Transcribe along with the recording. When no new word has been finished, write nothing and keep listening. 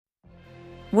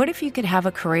What if you could have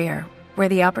a career where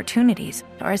the opportunities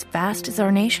are as vast as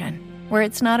our nation, where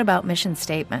it's not about mission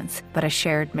statements, but a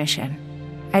shared mission?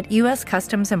 At U.S.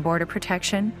 Customs and Border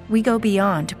Protection, we go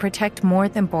beyond to protect more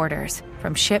than borders.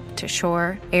 From ship to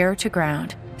shore, air to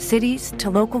ground, cities to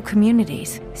local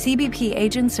communities, CBP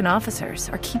agents and officers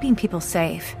are keeping people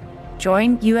safe.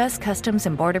 Join U.S. Customs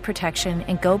and Border Protection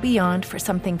and go beyond for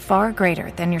something far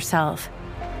greater than yourself.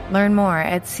 Learn more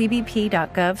at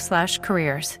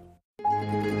cbp.gov/careers.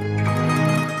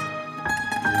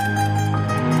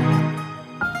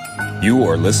 You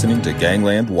are listening to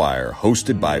Gangland Wire,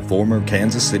 hosted by former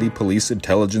Kansas City Police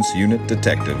Intelligence Unit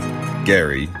Detective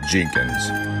Gary Jenkins.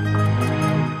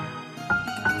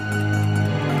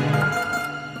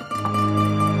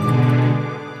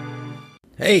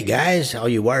 Hey guys, all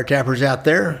you wiretappers out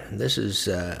there, this is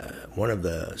one of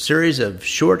the series of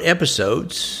short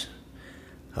episodes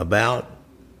about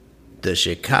the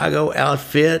Chicago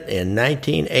outfit in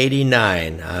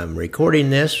 1989. I'm recording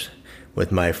this with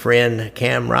my friend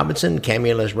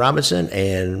Camulus Robinson,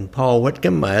 and Paul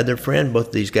Whitcomb, my other friend. Both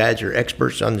of these guys are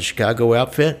experts on the Chicago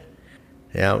outfit.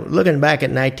 Now, looking back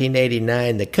at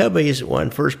 1989, the Cubbies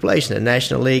won first place in the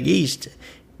National League East,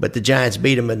 but the Giants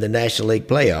beat them in the National League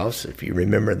playoffs, if you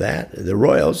remember that. The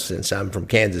Royals, since I'm from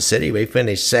Kansas City, we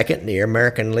finished second in the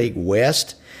American League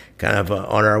West, kind of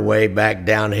on our way back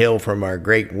downhill from our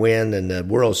great win in the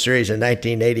World Series in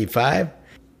 1985.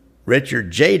 Richard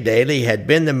J. Daley had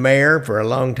been the mayor for a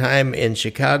long time in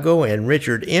Chicago, and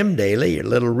Richard M. Daley,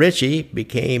 Little Richie,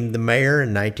 became the mayor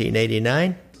in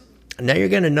 1989. Now you're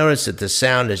going to notice that the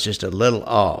sound is just a little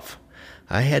off.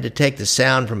 I had to take the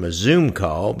sound from a Zoom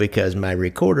call because my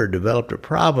recorder developed a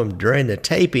problem during the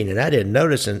taping, and I didn't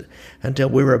notice it until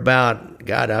we were about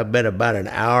an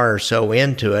hour or so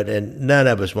into it, and none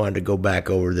of us wanted to go back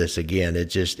over this again.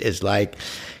 It's like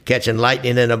catching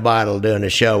lightning in a bottle doing a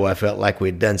show. I felt like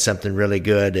we'd done something really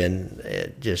good, and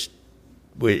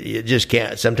you just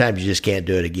can't. Sometimes you just can't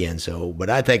do it again. But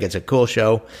I think it's a cool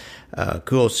show, a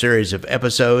cool series of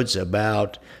episodes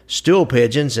about stool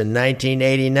pigeons in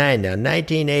 1989. Now,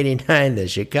 1989, the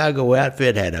Chicago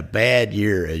outfit had a bad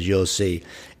year, as you'll see.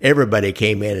 Everybody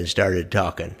came in and started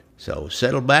talking. So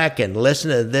settle back and listen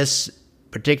to this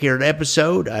particular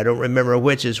episode. I don't remember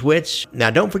which is which. Now,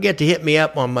 don't forget to hit me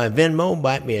up on my Venmo,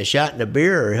 buy me a shot and a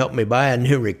beer, or help me buy a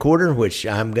new recorder, which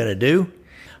I'm going to do.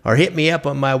 Or hit me up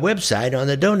on my website on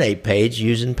the donate page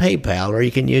using PayPal, or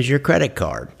you can use your credit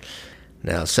card.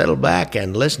 Now, settle back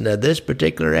and listen to this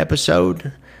particular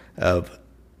episode of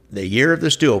the Year of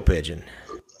the Stool Pigeon.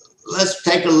 Let's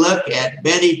take a look at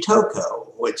Betty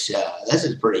Tocco, which this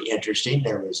is pretty interesting.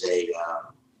 There was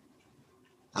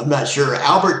I'm not sure,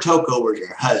 Albert Tocco was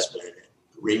her husband.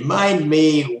 Remind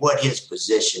me what his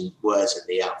position was in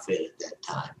the outfit at that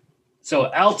time.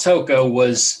 So Al Tocco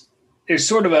there's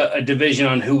sort of a division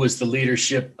on who was the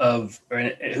leadership or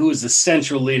who was the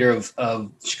central leader of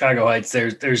Chicago Heights.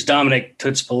 There's Dominic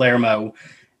Toots Palermo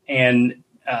and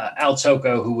Al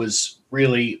Tocco, who was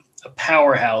really a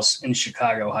powerhouse in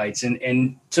Chicago Heights.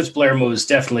 And Toots Palermo was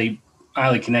definitely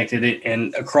highly connected,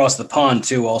 and across the pond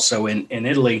too, also in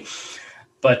Italy.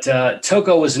 But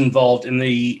Tocco was involved in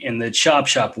the chop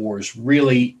shop wars,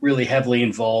 really, really heavily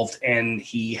involved, and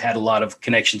he had a lot of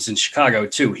connections in Chicago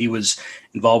too. He was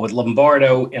involved with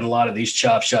Lombardo and a lot of these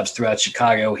chop shops throughout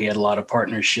Chicago. He had a lot of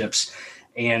partnerships,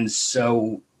 and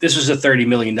so this was a $30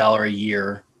 million a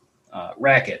year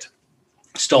racket.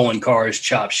 Stolen cars,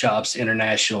 chop shops,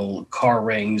 international car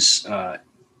rings, stolen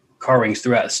car rings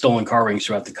throughout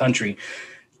the country.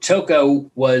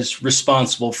 Tocco was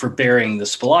responsible for burying the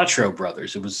Spilatro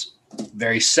brothers. It was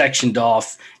very sectioned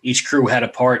off. Each crew had a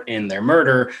part in their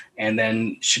murder, and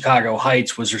then Chicago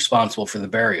Heights was responsible for the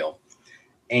burial.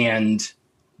 And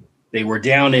they were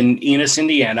down in Enos,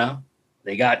 Indiana.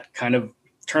 They got kind of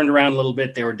turned around a little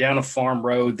bit. They were down a farm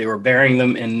road. They were burying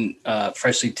them in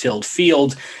freshly tilled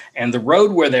field. And the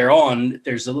road where they're on,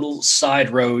 there's a little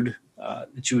side road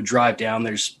that you would drive down.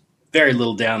 There's very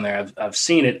little down there. I've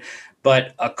seen it.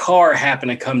 But a car happened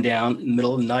to come down in the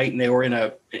middle of the night, and they were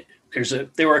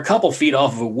they were a couple feet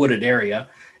off of a wooded area,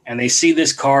 and they see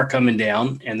this car coming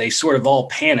down, and they sort of all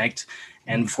panicked.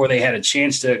 And before they had a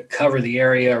chance to cover the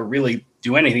area or really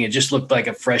do anything, it just looked like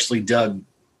a freshly dug.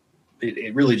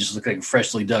 It really just looked like a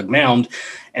freshly dug mound.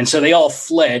 And so they all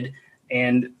fled,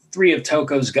 and three of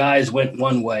Tocco's guys went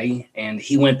one way, and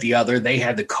he went the other. They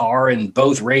had the car and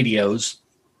both radios.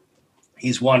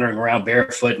 He's wandering around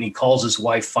barefoot, and he calls his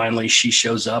wife. Finally, she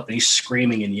shows up, and he's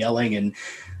screaming and yelling. And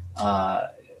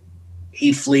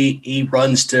he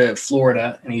runs to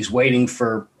Florida, and he's waiting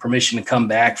for permission to come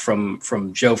back from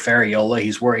Joe Ferriola.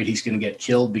 He's worried he's going to get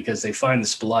killed because they find the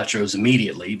Spilatros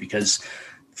immediately because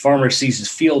Farmer sees his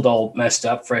field all messed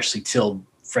up, freshly tilled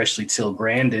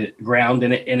ground,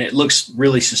 and it looks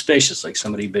really suspicious, like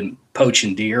somebody been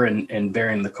poaching deer and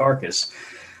burying the carcass.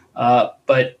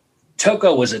 But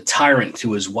Tocco was a tyrant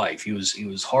to his wife. He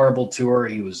was horrible to her.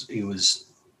 He was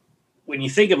when you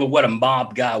think of what a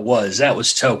mob guy was, that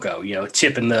was Tocco,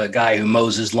 tipping the guy who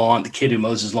mows his lawn, the kid who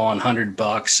mows his lawn,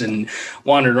 $100 and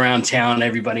wandering around town.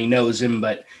 Everybody knows him,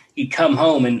 but he'd come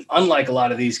home, and unlike a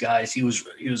lot of these guys, he was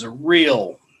a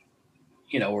real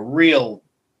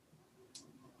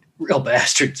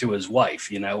bastard to his wife,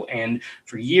 and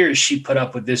for years she put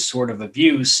up with this sort of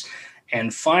abuse.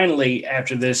 And finally,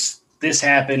 after this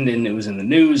happened and it was in the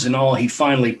news and all, he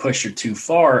finally pushed her too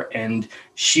far, and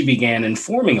she began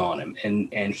informing on him,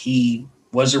 and he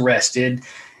was arrested.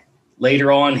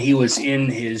 Later on, he was in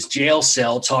his jail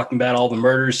cell talking about all the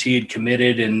murders he had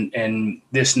committed and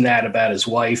this and that about his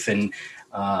wife, and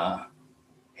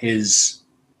his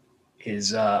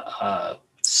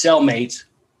cellmate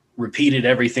repeated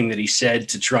everything that he said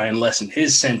to try and lessen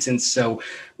his sentence. So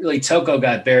really, Tocco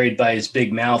got buried by his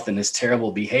big mouth and his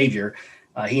terrible behavior.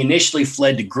 He initially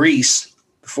fled to Greece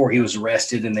before he was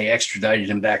arrested, and they extradited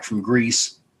him back from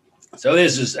Greece. So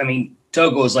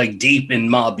Tocco was like deep in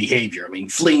mob behavior.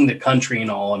 Fleeing the country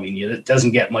and all. It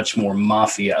doesn't get much more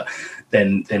mafia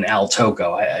than Al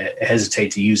Tocco. I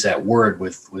hesitate to use that word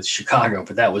with Chicago,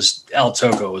 but Al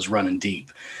Tocco was running deep.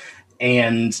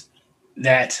 And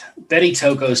that Betty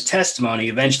Tocco's testimony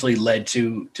eventually led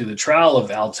to the trial of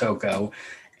Al Tocco,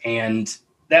 and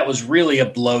that was really a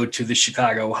blow to the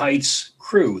Chicago Heights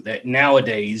crew that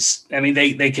nowadays,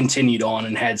 they continued on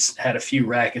and had a few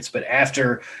rackets, but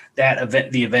after that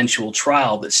event, the eventual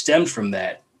trial that stemmed from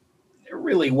that,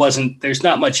 there's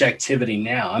not much activity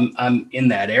now. I'm in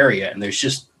that area, and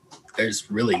there's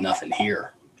really nothing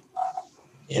here.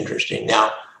 Interesting.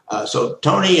 Now, so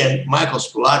Tony and Michael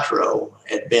Spilatro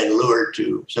had been lured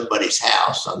to somebody's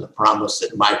house on the promise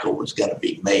that Michael was going to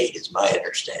be made, is my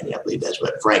understanding. I believe that's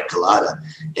what Frank Collada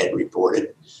had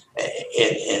reported.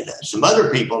 And some other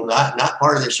people, not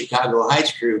part of the Chicago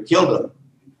Heights crew, killed him.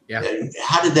 Yeah. And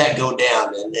how did that go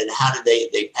down? And how did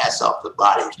they pass off the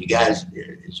bodies? You guys,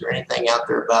 is there anything out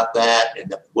there about that?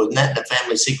 And wasn't that in the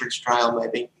Family Secrets trial,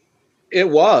 maybe? It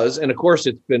was, and of course,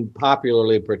 it's been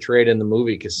popularly portrayed in the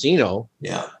movie Casino.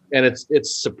 Yeah, and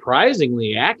it's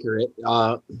surprisingly accurate,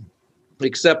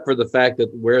 except for the fact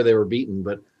that where they were beaten.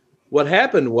 But what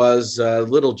happened was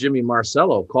little Jimmy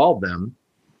Marcello called them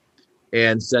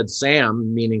and said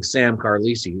Sam, meaning Sam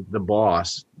Carlisi, the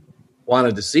boss,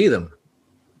 wanted to see them,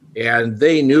 and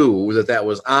they knew that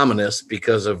was ominous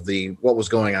because of what was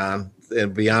going on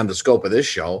and beyond the scope of this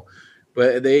show.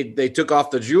 But they took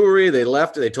off the jewelry. They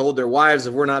left. They told their wives,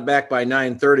 if we're not back by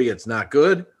 9:30, it's not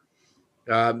good.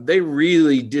 They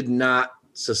really did not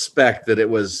suspect that it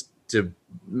was to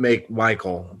make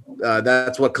Michael.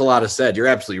 That's what Collada said. You're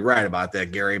absolutely right about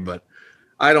that, Gary, but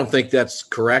I don't think that's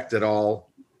correct at all.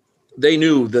 They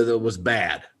knew that it was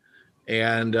bad.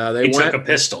 And they took a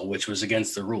pistol, which was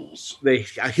against the rules. A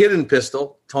hidden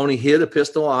pistol. Tony hid a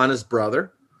pistol on his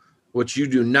brother, which you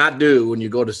do not do when you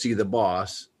go to see the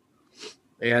boss.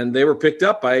 And they were picked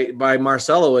up by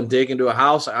Marcello and taken to a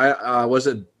house. Was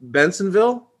it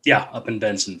Bensonville? Yeah, up in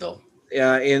Bensonville.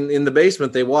 In the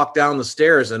basement, they walked down the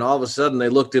stairs, and all of a sudden they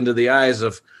looked into the eyes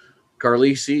of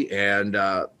Carlisi and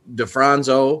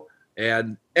DeFranzo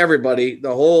and everybody.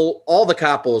 All the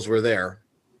capos were there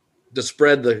to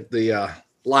spread the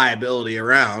liability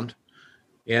around,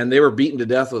 and they were beaten to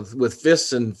death with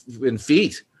fists and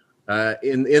feet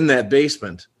in that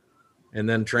basement, and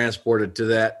then transported to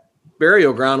that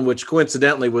burial ground, which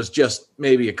coincidentally was just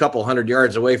maybe a couple 100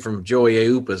 yards away from Joey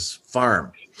Aupa's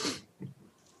farm.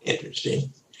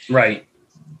 Interesting. Right.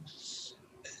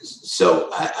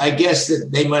 So I guess that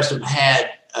they must have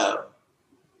had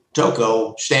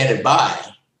Tocco standing by,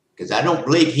 because I don't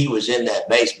believe he was in that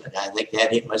basement. I think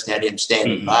that must have had him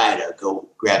standing by to go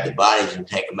grab the bodies and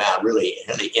take them out. Really,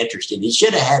 really interesting. He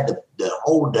should have had the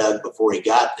hole dug before he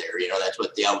got there. That's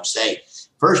what they always say.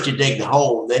 First you dig the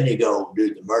hole, then you go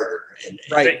do the murder.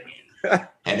 Right.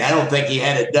 And I don't think he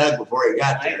had it dug before he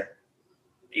got there.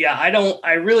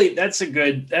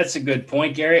 That's a good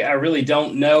point, Gary. I really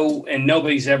don't know. And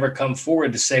nobody's ever come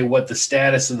forward to say what the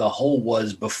status of the hole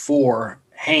was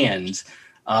beforehand.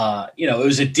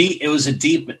 It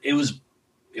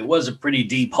was a pretty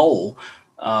deep hole.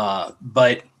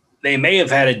 But they may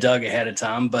have had it dug ahead of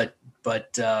time, but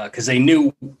because they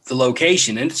knew the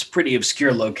location, and it's a pretty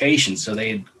obscure location, so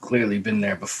they had clearly been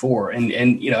there before, and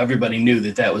everybody knew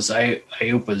that was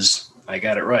Aupa's, I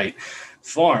got it right,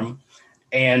 farm,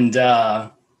 and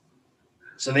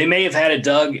So they may have had it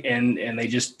dug and they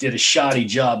just did a shoddy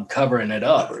job covering it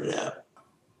up.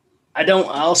 I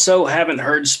also haven't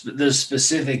heard the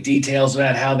specific details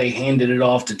about how they handed it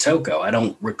off to Tocco. I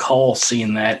don't recall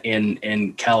seeing that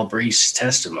in Calabrese's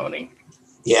testimony.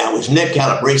 Yeah, it was Nick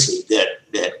Calabrese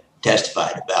that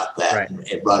testified about that, right,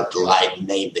 and brought it to light and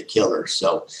named the killer.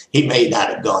 So he may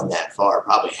not have gone that far,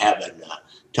 probably having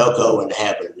Tocco and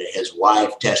having his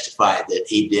wife testify that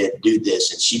he did do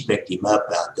this and she picked him up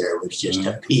out there was just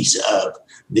a piece of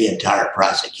the entire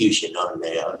prosecution on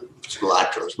the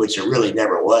Spilatros, which there really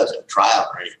never was a trial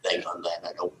or anything on that,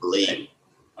 I don't believe.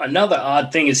 Another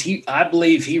odd thing is I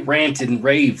believe he ranted and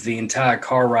raved the entire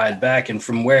car ride back, and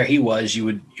from where he was, you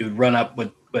would run up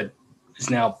what is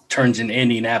now turns into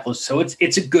Indianapolis. So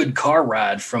it's a good car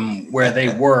ride from where they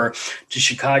were to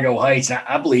Chicago Heights. And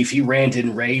I believe he ranted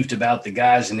and raved about the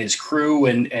guys and his crew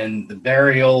and the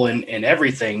burial and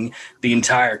everything the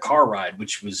entire car ride,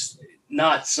 which was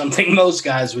not something most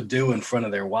guys would do in front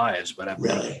of their wives, but I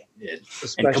believe he did.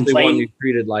 Especially when you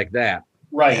treated like that.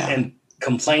 Right. Yeah. And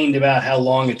complained about how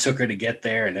long it took her to get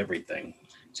there and everything.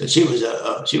 So she was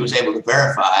able to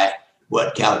verify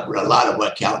a lot of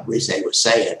what Calabrese was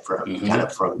saying from kind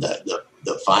of from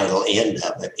the final end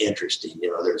of it. Interesting.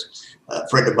 There's a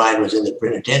friend of mine was in the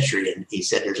penitentiary and he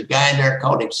said, there's a guy in there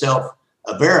called himself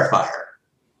a verifier.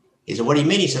 He said, what do you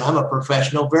mean? He said, I'm a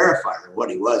professional verifier. And what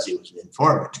he was an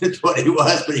informant. That's what he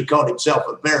was, but he called himself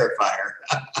a verifier.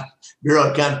 Bureau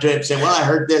would come to him and say, well, I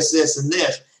heard this, and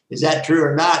this. Is that true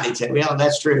or not? And he'd say, well,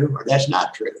 that's true or that's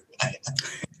not true.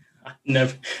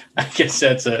 Never. I guess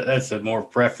that's a more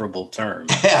preferable term.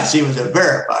 Yes, he was a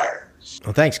verifier.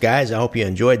 Well, thanks, guys. I hope you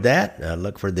enjoyed that.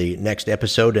 Look for the next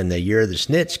episode in the Year of the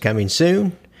Snitch coming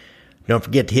soon. Don't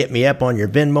forget to hit me up on your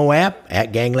Venmo app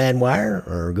at Gangland Wire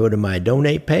or go to my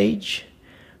donate page.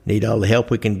 Need all the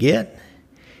help we can get.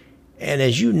 And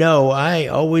as you know, I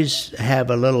always have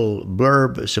a little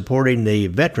blurb supporting the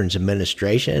Veterans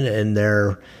Administration and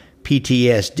their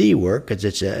PTSD work, because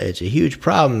it's a huge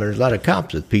problem. There's a lot of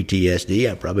cops with PTSD.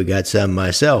 I probably got some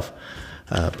myself.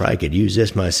 Probably could use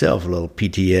this myself, a little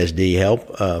PTSD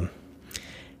help.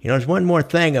 There's one more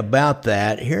thing about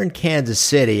that. Here in Kansas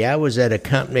City, I was at a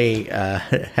company,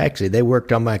 actually, they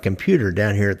worked on my computer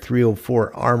down here at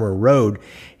 304 Armour Road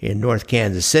in North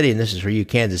Kansas City, and this is for you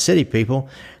Kansas City people.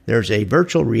 There's a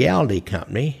virtual reality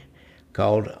company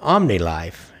called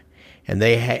OmniLife, and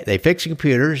they fix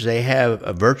computers. They have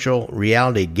a virtual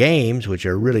reality games, which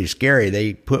are really scary.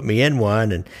 They put me in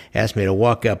one and asked me to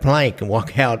walk a plank and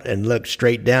walk out and look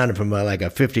straight down from like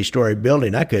a 50-story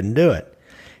building. I couldn't do it.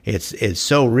 It's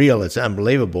so real, it's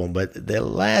unbelievable. But the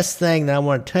last thing that I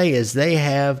want to tell you is they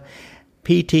have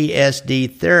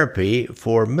PTSD therapy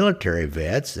for military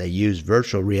vets. They use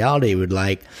virtual reality. Would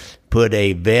like put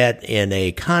a vet in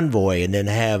a convoy and then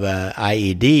have a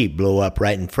IED blow up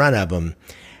right in front of them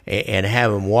and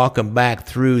have them walk them back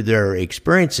through their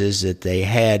experiences that they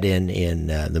had in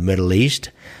the Middle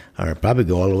East, or probably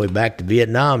go all the way back to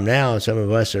Vietnam now. Some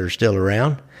of us are still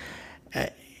around.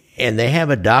 And they have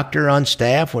a doctor on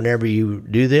staff whenever you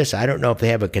do this. I don't know if they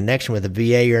have a connection with the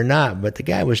VA or not, but the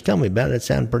guy was telling me about it. It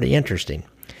sounded pretty interesting.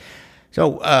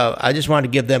 So I just wanted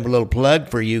to give them a little plug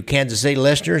for you Kansas City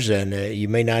listeners, and you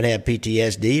may not have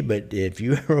PTSD, but if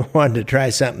you ever wanted to try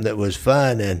something that was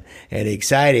fun and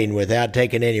exciting without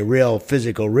taking any real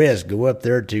physical risk, go up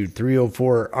there to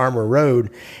 304 Armour Road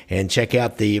and check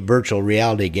out the virtual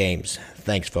reality games.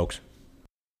 Thanks, folks.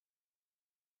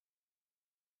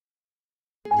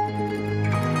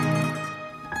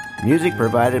 Music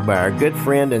provided by our good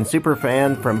friend and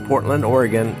superfan from Portland,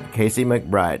 Oregon, Casey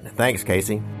McBride. Thanks,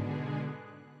 Casey.